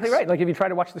Yeah, exactly effects. right. Like if you try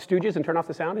to watch The Stooges and turn off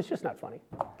the sound, it's just not funny.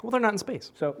 Well, they're not in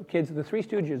space. So, kids, The Three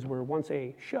Stooges were once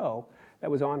a show that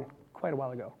was on quite a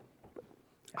while ago.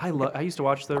 I used to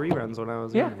watch the reruns when I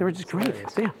was Yeah, young. they were just It's great.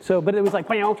 hilarious. Yeah. So, but it was like,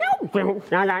 all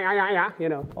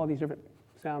these different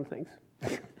sound things.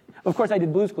 Of course, I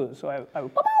did Blue's Clues, so I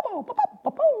would,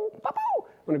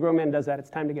 when a grown man does that, it's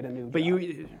time to get a new But job.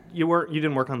 you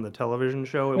didn't work on the television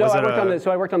show. No, Was I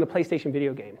it worked on the PlayStation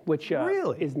video game, which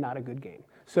Really? is not a good game.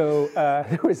 So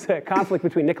there was a conflict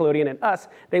between Nickelodeon and us.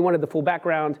 They wanted the full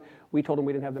background. We told them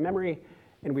we didn't have the memory,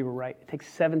 and we were right. It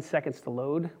takes 7 seconds to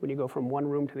load when you go from one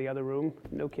room to the other room.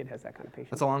 No kid has that kind of patience.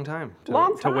 That's a long time.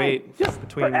 To wait just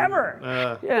between forever.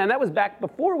 Yeah, and that was back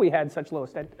before we had such low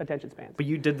attention spans. But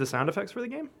you did the sound effects for the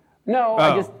game? No,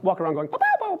 I Oh. just walk around going, "Pa-pow,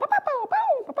 pa-pow, pa-pow,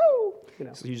 pa-pow, pa-pow," you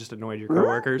know. So you just annoyed your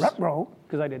coworkers?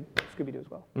 Because I did Scooby-Doo as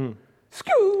well.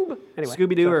 Scoob! Anyway.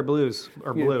 Scooby-Doo so- or Blues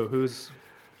or Blue? Who's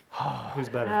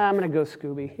better? I'm gonna go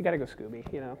Scooby. You gotta go Scooby.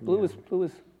 You know, Blue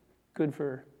was good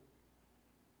for.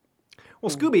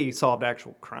 Well, Scooby solved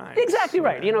actual crimes. Exactly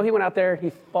right. You know, he went out there, he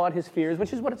fought his fears,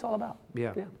 which is what it's all about.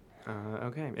 Yeah. Yeah.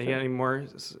 Okay. You got any more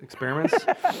experiments?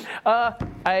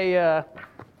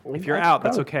 If you're out,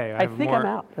 that's okay. I think I'm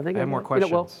out. I have more out.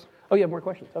 questions. You know, oh, you have more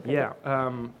questions. Okay. Yeah.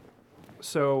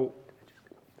 So,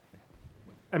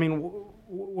 I mean,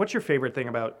 what's your favorite thing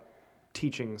about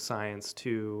teaching science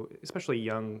to especially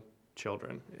young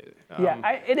children?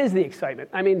 It is the excitement.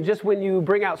 I mean, just when you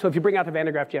bring out, so if you bring out the Van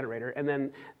de Graaff generator and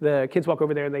then the kids walk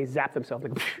over there and they zap themselves,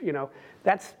 like, you know,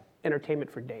 that's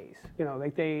entertainment for days. You know,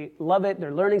 like they love it.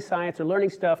 They're learning science. They're learning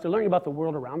stuff. They're learning about the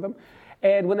world around them.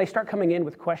 And when they start coming in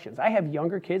with questions, I have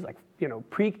younger kids, like, you know,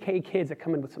 pre-K kids that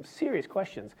come in with some serious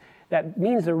questions. That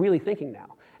means they're really thinking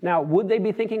now. Now, would they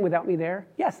be thinking without me there?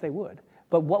 Yes, they would.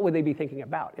 But what would they be thinking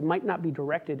about? It might not be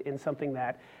directed in something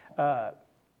that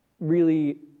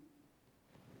really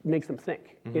makes them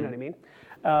think. You know what I mean?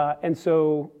 And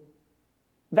so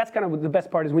that's kind of the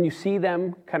best part is when you see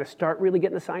them kind of start really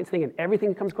getting the science thing and everything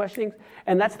becomes questioning.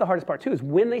 And that's the hardest part too, is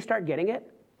when they start getting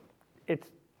it, it's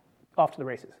off to the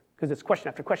races. Because it's question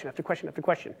after question after question after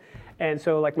question. And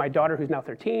so like my daughter who's now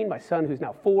 13, my son who's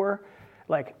now 4,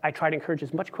 like I try to encourage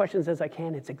as much questions as I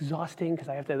can. It's exhausting because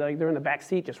I have to, like, they're in the back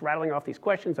seat just rattling off these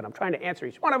questions and I'm trying to answer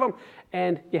each one of them,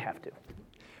 and you have to.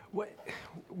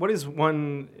 What is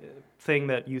one thing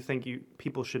that you think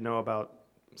people should know about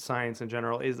science in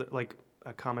general? Is it like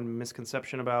a common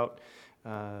misconception about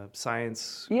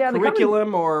science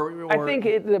curriculum, or I think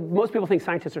most people think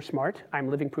scientists are smart. I'm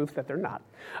living proof that they're not.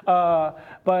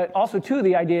 But also, too,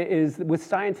 the idea is with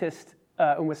scientists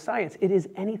and with science, it is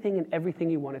anything and everything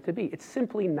you want it to be. It's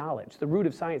simply knowledge. The root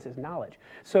of science is knowledge.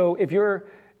 So if you're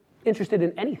interested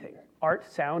in anything,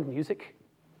 art, sound, music,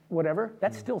 whatever,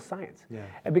 that's still science. Yeah.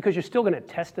 And because you're still going to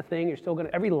test a thing,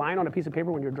 every line on a piece of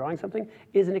paper when you're drawing something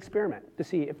is an experiment to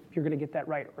see if you're going to get that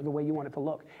right or the way you want it to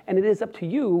look. And it is up to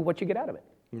you what you get out of it.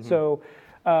 So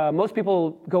most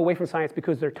people go away from science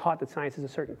because they're taught that science is a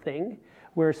certain thing,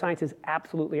 where science is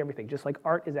absolutely everything, just like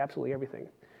art is absolutely everything.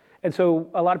 And so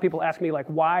a lot of people ask me, like,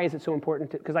 why is it so important?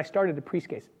 Because I started at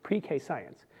pre-K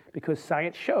science, because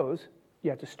science shows you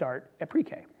have to start at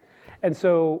pre-K. And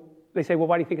so they say, well,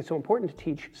 why do you think it's so important to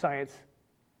teach science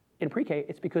in pre-K?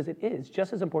 It's because it is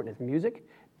just as important as music,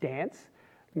 dance,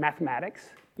 mathematics,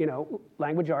 you know,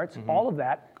 language arts, all of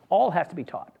that, all has to be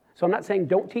taught. So I'm not saying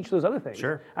don't teach those other things.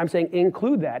 Sure. I'm saying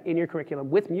include that in your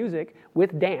curriculum with music,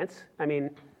 with dance. I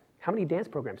mean, how many dance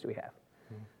programs do we have?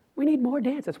 We need more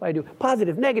dance. That's why I do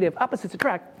positive, negative, opposites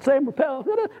attract, slam, repel.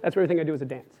 That's everything I do is a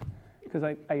dance, because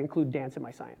I include dance in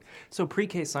my science. So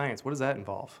pre-K science, what does that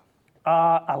involve?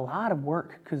 A lot of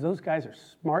work, because those guys are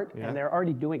smart and they're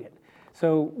already doing it.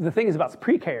 So the thing is about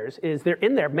pre-Kers is they're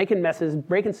in there making messes,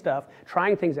 breaking stuff,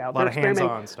 trying things out. A lot of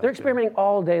hands-on stuff. They're experimenting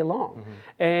all day long.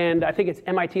 And I think it's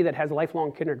MIT that has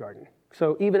lifelong kindergarten.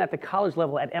 So even at the college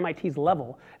level, at MIT's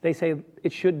level, they say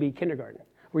it should be kindergarten,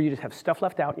 where you just have stuff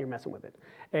left out and you're messing with it.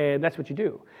 And that's what you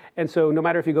do. And so no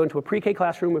matter if you go into a pre-K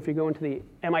classroom, or if you go into the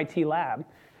MIT lab,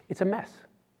 it's a mess.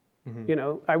 You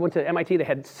know, I went to MIT, they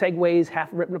had segways half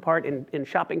ripped apart in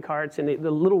shopping carts, and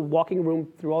the little walking room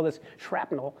through all this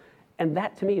shrapnel. And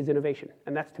that to me is innovation.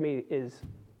 And that to me is,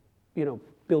 you know,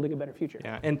 building a better future.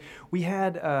 Yeah, and we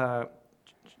had,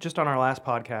 just on our last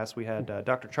podcast, we had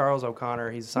Dr. Charles O'Connor.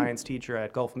 He's a science teacher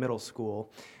at Gulf Middle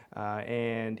School.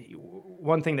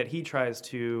 One thing that he tries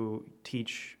to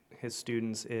teach his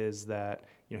students is that,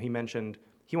 you know, he mentioned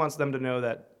he wants them to know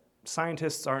that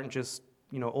scientists aren't just,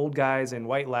 you know, old guys in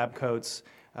white lab coats.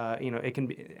 You know, it can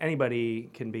be anybody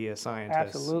can be a scientist.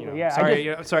 Absolutely, you know.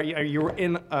 yeah. Sorry,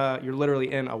 you're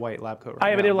literally in a white lab coat. Right I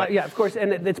have now, yeah, of course,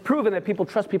 and it's proven that people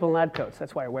trust people in lab coats.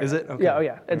 That's why I wear it. Is it? Okay. Yeah, oh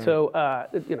yeah. And so,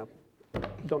 you know,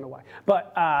 don't know why,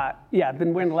 but yeah, I've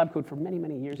been wearing the lab coat for many,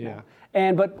 many years now.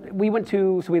 But we went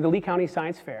to we had the Lee County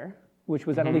Science Fair, which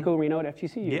was at Alico Reno at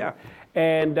FGCU. Yeah.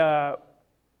 And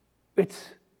it's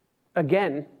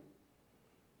again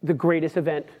the greatest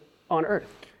event on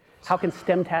earth. How can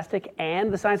STEMtastic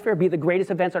and the Science Fair be the greatest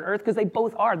events on earth? Because they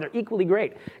both are. They're equally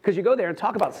great. Because you go there and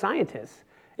talk about scientists,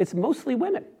 it's mostly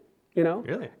women, you know?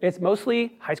 Really? It's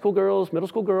mostly high school girls, middle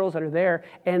school girls that are there,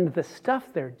 and the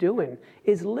stuff they're doing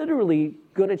is literally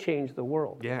going to change the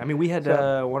world. Yeah, I mean, we had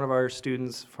one of our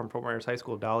students from Fort Myers High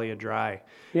School, Dahlia Dry.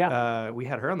 Yeah. We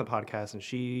had her on the podcast, and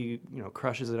she, you know,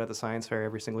 crushes it at the Science Fair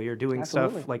every single year, doing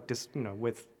Absolutely. stuff like just, you know,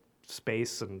 with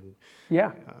space and.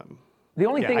 Yeah. The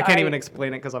only thing I can't even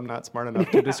explain it because I'm not smart enough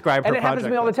to describe her and it project. happens to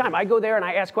me all the time. I go there and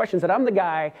I ask questions, and I'm the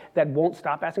guy that won't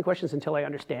stop asking questions until I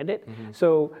understand it.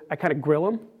 So I kind of grill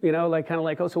them, you know, like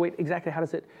oh, so wait, exactly how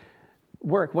does it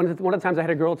work? One of the times I had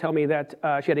a girl tell me that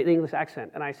she had an English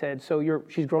accent, and I said, so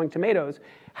she's growing tomatoes.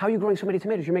 How are you growing so many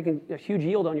tomatoes? You're making a huge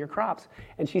yield on your crops.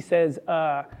 And she says,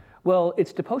 well,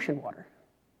 it's depotion water.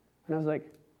 And I was like,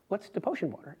 what's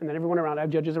depotion water? And then everyone around, I have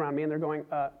judges around me, and they're going,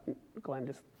 Glenn,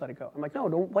 just let it go. I'm like, no,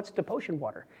 what's depotion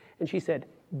water? And she said,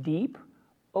 deep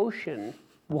ocean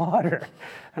water.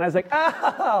 And I was like,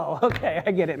 oh, okay,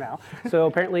 I get it now. So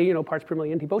apparently, you know, parts per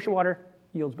million deep ocean water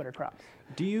yields better crops.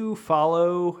 Do you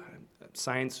follow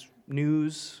science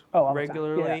news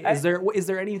regularly? Yeah. Is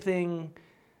there anything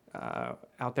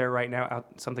out there right now,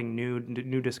 something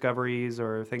new discoveries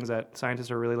or things that scientists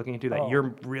are really looking into that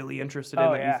you're really interested in?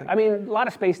 Yeah. I mean, a lot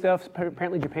of space stuff.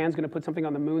 Apparently, Japan's going to put something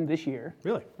on the moon this year.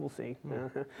 Really? We'll see.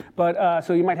 But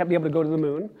so you might be able to go to the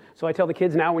moon. So I tell the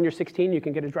kids now, when you're 16, you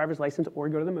can get a driver's license or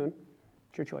go to the moon.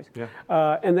 It's your choice.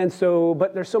 Yeah. And then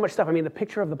but there's so much stuff. I mean, the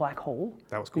picture of the black hole.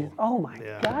 That was cool. Oh my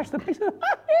gosh, the picture.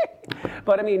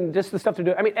 But I mean, just the stuff they're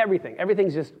doing. I mean, everything.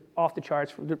 Everything's just off the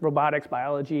charts. Robotics,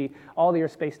 biology, all the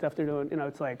aerospace stuff they're doing. You know,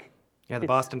 it's like. Yeah, the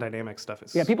Boston Dynamics stuff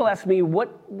is. Yeah, people ask me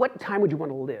what time would you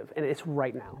want to live, and it's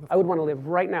right now. I would want to live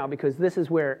right now because this is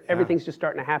where everything's just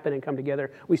starting to happen and come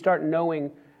together. We start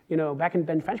knowing, you know, back in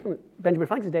Benjamin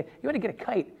Franklin's day, you had to get a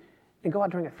kite and go out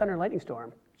during a thunder and lightning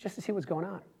storm just to see what's going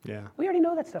on. Yeah. We already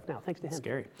know that stuff now, thanks to him.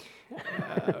 Scary.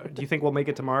 Do you think we'll make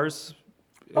it to Mars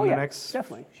in the next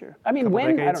definitely, sure. I mean, couple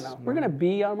when? decades? I don't know. We're going to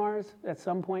be on Mars at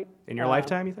some point. In your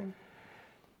lifetime, you think?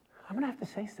 I'm going to have to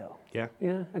say so. Yeah.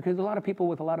 Yeah, because a lot of people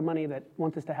with a lot of money that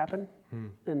want this to happen,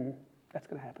 and that's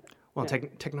going to happen. Well,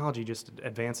 technology just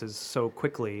advances so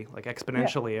quickly, like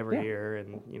exponentially every year,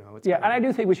 and you know. It's and I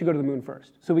do think we should go to the moon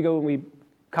first. So we go and we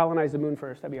colonize the moon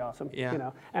first. That'd be awesome. Yeah. You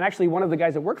know, and actually, one of the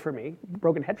guys that worked for me,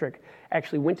 Brogan Hetrick,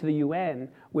 actually went to the UN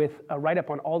with a write-up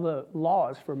on all the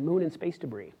laws for moon and space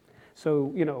debris.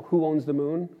 So you know, who owns the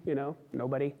moon? You know,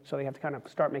 nobody. So they have to kind of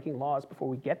start making laws before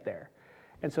we get there.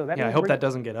 And so that. Yeah, I hope that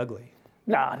doesn't get ugly.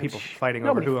 Nah, people fighting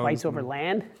over who owns. Nobody fights over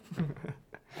land.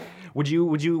 Would you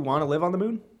want to live on the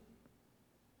moon?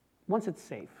 Once it's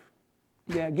safe.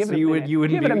 Yeah, give so it a minute. you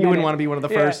wouldn't want to be one of the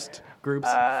first groups.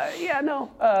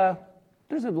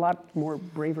 There's a lot more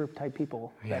braver type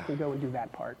people that can go and do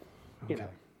that part. You know,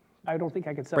 I don't think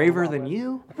I could. Braver than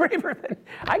you? Braver than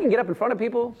I can get up in front of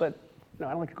people, but no,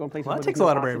 I don't like to go in places. Well, that takes a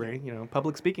lot of bravery. You know,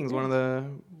 public speaking is one of the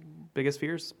biggest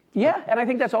fears. Yeah, and I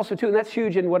think that's also too, and that's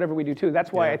huge in whatever we do too.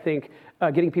 That's why I think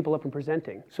getting people up and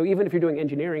presenting. So even if you're doing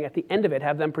engineering, at the end of it,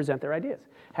 have them present their ideas.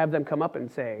 Have them come up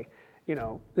and say,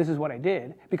 this is what I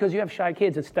did. Because you have shy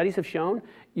kids, and studies have shown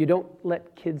you don't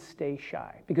let kids stay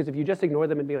shy. Because if you just ignore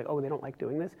them and be like, oh, they don't like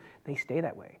doing this, they stay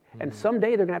that way. And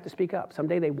someday they're gonna have to speak up.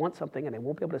 Someday they want something and they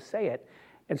won't be able to say it.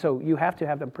 And so you have to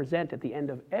have them present at the end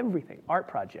of everything, art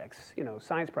projects,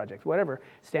 science projects, whatever,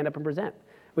 stand up and present,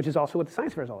 which is also what the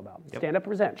science fair is all about. Yep. Stand up,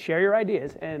 present, share your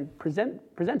ideas, and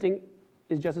presenting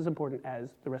is just as important as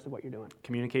the rest of what you're doing.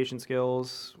 Communication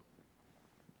skills,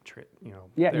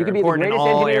 Yeah, they're you could be the important in greatest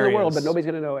all engineer in the world, areas. but nobody's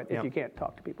going to know it Yep. if you can't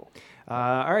talk to people.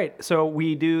 All right, so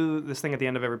we do this thing at the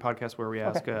end of every podcast where we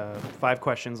ask 5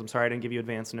 questions. I'm sorry I didn't give you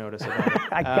advance notice about it.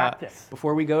 I got this.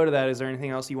 Before we go to that, is there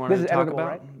anything else you want This to is talk editable, about?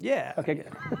 right? Yeah. Okay, good.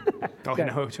 Oh, Okay.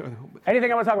 no.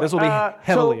 Anything I want to talk about? This will be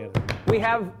heavily edited. We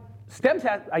have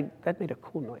STEMtastic. That made a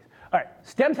cool noise. All right,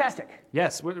 STEMtastic,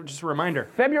 Yes, just a reminder.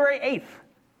 February 8th.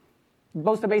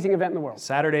 Most amazing event in the world.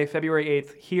 Saturday, February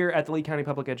 8th, here at the Lee County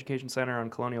Public Education Center on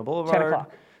Colonial Boulevard. 10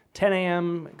 o'clock. 10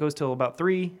 a.m. It goes till about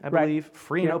 3, I Right. believe.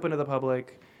 Free and Yep. open to the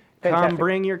public. Fantastic. Come,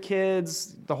 bring your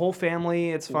kids, the whole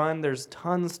family. It's fun. There's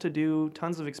tons to do,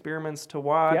 tons of experiments to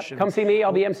watch. Yep. Come see me.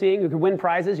 I'll be emceeing. You can win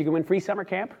prizes. You can win free summer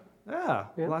camp Yeah,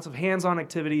 lots of hands-on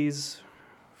activities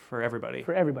for everybody.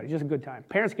 for everybody. Just a good time.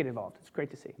 Parents get involved. It's great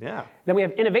to see. Yeah. Then we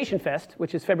have Innovation Fest,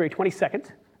 which is February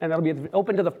 22nd, and that'll be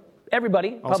open to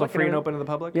everybody. Also public free and everything. open to the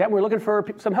public? Yeah, we're looking for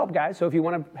some help, guys. So if you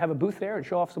want to have a booth there and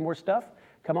show off some more stuff,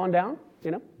 come on down.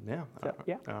 Yeah. So,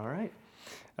 yeah. All right.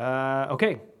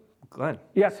 Okay, Glenn.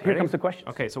 Yes, here Ready? comes the question.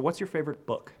 Okay, so what's your favorite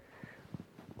book?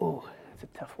 Oh, that's a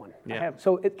tough one. Yeah.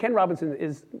 Ken Robinson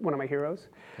is one of my heroes.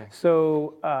 Okay.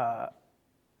 So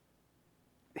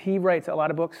he writes a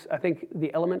lot of books. I think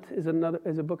The Element is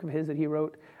a book of his that he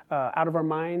wrote. Out of Our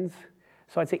Minds.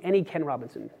 So I'd say any Ken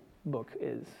Robinson book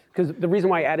is, because the reason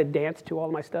why I added dance to all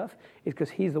of my stuff is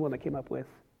because he's the one that came up with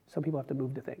Some People Have to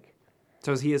Move to Think.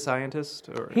 So is he a scientist?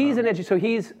 Or, He's he's in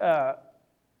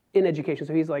education.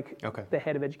 So he's like Okay. the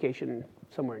head of education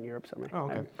somewhere in Europe somewhere. Oh,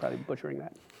 okay. I'm probably butchering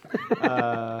that.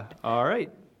 All right.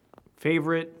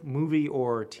 Favorite movie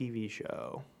or TV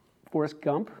show? Forrest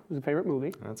Gump was a favorite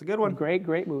movie. That's a good one.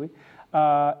 Great movie.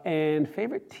 And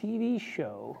favorite TV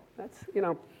show. That's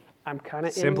I'm kind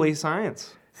of Simply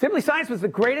Science. Simply Science was the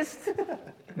greatest,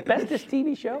 bestest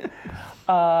TV show.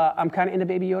 I'm kind of into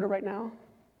Baby Yoda right now.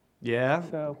 Yeah.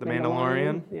 So The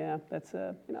Mandalorian. Yeah, that's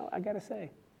I gotta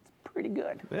say, it's pretty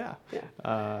good. Yeah.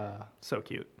 Yeah. So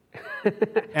cute.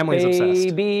 Emily's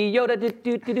obsessed. Baby Yoda,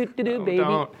 do, Oh, baby.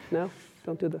 don't. No,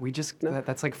 don't do the. We just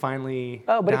that's like finally.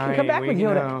 Oh, but it can come back dying. with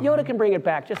Yoda. Yoda can bring it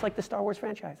back, just like the Star Wars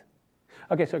franchise.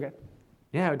 Okay, so good.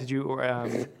 Yeah. Did you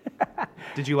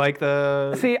like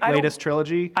the See, latest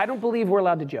trilogy? I don't believe we're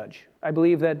allowed to judge. I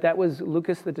believe that was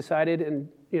Lucas that decided, and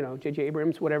J.J.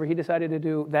 Abrams, whatever he decided to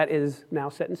do, that is now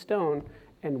set in stone,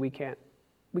 and we can't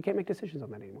make decisions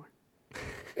on that anymore.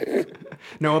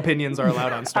 No opinions are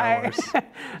allowed on Star Wars.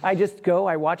 I just go,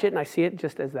 I watch it, and I see it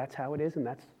just as that's how it is, and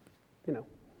that's,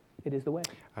 it is the way.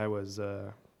 I was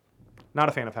not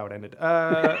a fan of how it ended.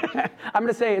 I'm going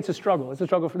to say it's a struggle. It's a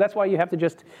struggle. That's why you have to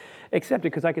just accept it,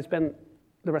 because I could spend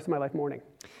the rest of my life mourning.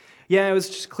 Yeah, it was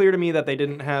just clear to me that they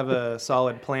didn't have a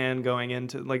solid plan going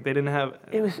into, they didn't have,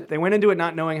 they went into it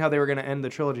not knowing how they were going to end the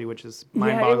trilogy, which is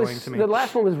mind-boggling to me. The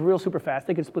last one was real super fast.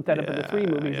 They could split that up into 3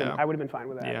 movies, yeah. and I would have been fine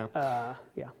with that.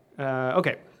 Yeah.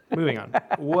 Okay, moving on.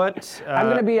 What? I'm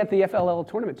going to be at the FLL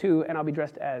tournament too, and I'll be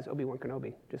dressed as Obi-Wan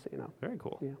Kenobi, just so you know. Very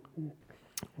cool. Yeah.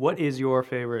 What is your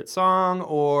favorite song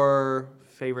or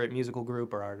favorite musical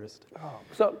group or artist?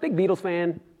 So big Beatles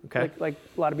fan. Okay. Like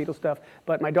a lot of Beatles stuff.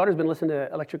 But my daughter's been listening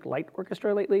to Electric Light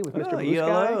Orchestra lately with Mr. Blue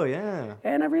Sky. ELO, yeah.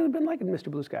 And I've really been liking Mr.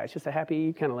 Blue Sky. It's just a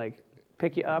happy kind of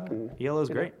pick you up. And ELO's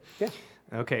great. Yeah.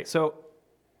 Okay, so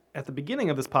at the beginning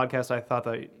of this podcast, I thought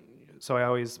that,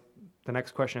 the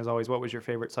next question is always, what was your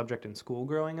favorite subject in school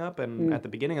growing up? And at the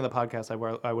beginning of the podcast,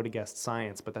 I would have guessed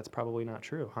science, but that's probably not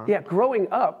true, huh? Yeah, growing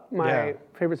up, my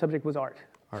favorite subject was art.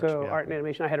 Art, So yeah. art and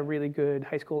animation. I had a really good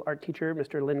high school art teacher,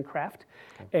 Mr. Lynn Kraft,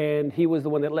 and he was the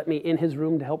one that let me in his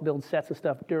room to help build sets and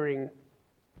stuff during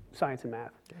science and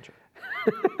math. Gotcha.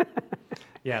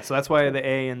 Yeah, so that's why the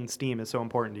A in STEAM is so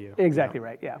important to you. Exactly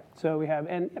right. Yeah. So we have,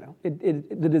 and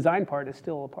the design part is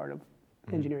still a part of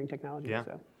engineering technology. Yeah.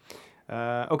 So.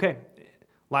 Okay,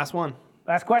 last one.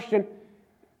 Last question.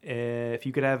 If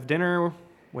you could have dinner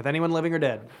with anyone living or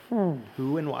dead,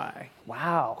 who and why?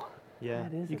 Wow. Yeah,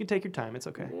 That is you can take your time. It's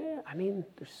okay. Yeah. I mean,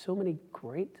 there's so many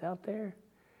greats out there.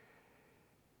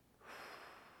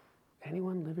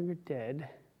 Anyone living or dead?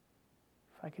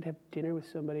 If I could have dinner with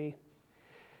somebody,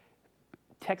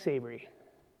 Tex Avery.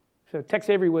 So Tex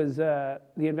Avery was the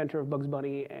inventor of Bugs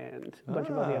Bunny and a bunch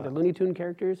of other Looney Tune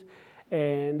characters.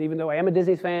 And even though I am a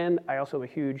Disney fan, I also am a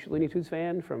huge Looney Tunes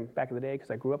fan from back in the day because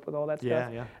I grew up with all that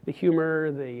stuff. Yeah. The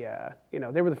humor, they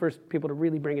were the first people to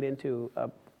really bring it into a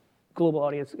global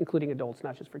audience, including adults,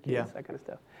 not just for kids, that kind of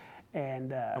stuff. And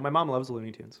my mom loves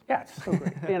Looney Tunes. yeah, it's so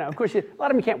great. Of course, a lot of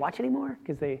them you can't watch anymore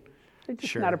because they're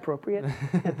just not appropriate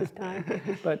at this time.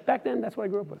 But back then, that's what I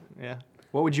grew up with. Yeah.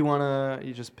 What would you want to,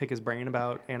 you just pick his brain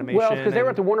about animation? Well, because they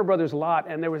were at the Warner Brothers lot,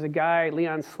 and there was a guy,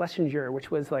 Leon Schlesinger,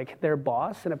 which was like their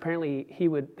boss, and apparently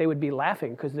they would be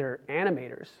laughing because they're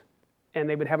animators, and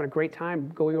they would having a great time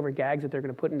going over gags that they're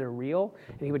going to put in their reel,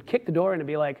 and he would kick the door in and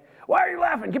be like, "Why are you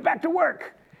laughing? Get back to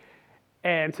work!"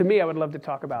 And to me, I would love to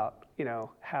talk about,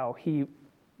 how he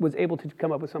was able to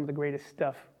come up with some of the greatest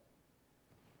stuff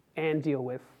and deal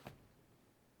with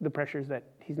the pressures that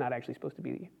he's not actually supposed to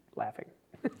be laughing.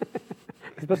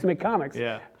 He's supposed to make comics,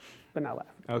 but not laugh.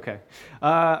 Okay.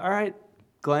 All right.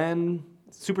 Glenn,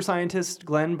 super scientist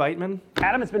Glenn Beitman.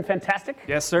 Adam, it's been fantastic.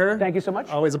 Yes, sir. Thank you so much.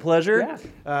 Always a pleasure.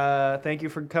 Yeah. Thank you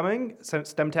for coming.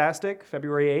 STEMtastic,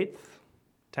 February 8th,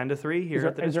 10 to 3 here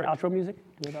at the Is there district. outro music?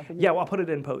 Yeah, well, I'll put it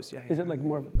in post. Yeah. Is it like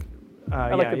more of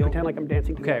I like to you'll- pretend like I'm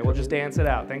dancing to Okay, the we'll just dance it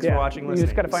out. Thanks for watching, You listening.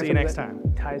 just gotta find See you something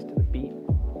next that time. ties to the beat.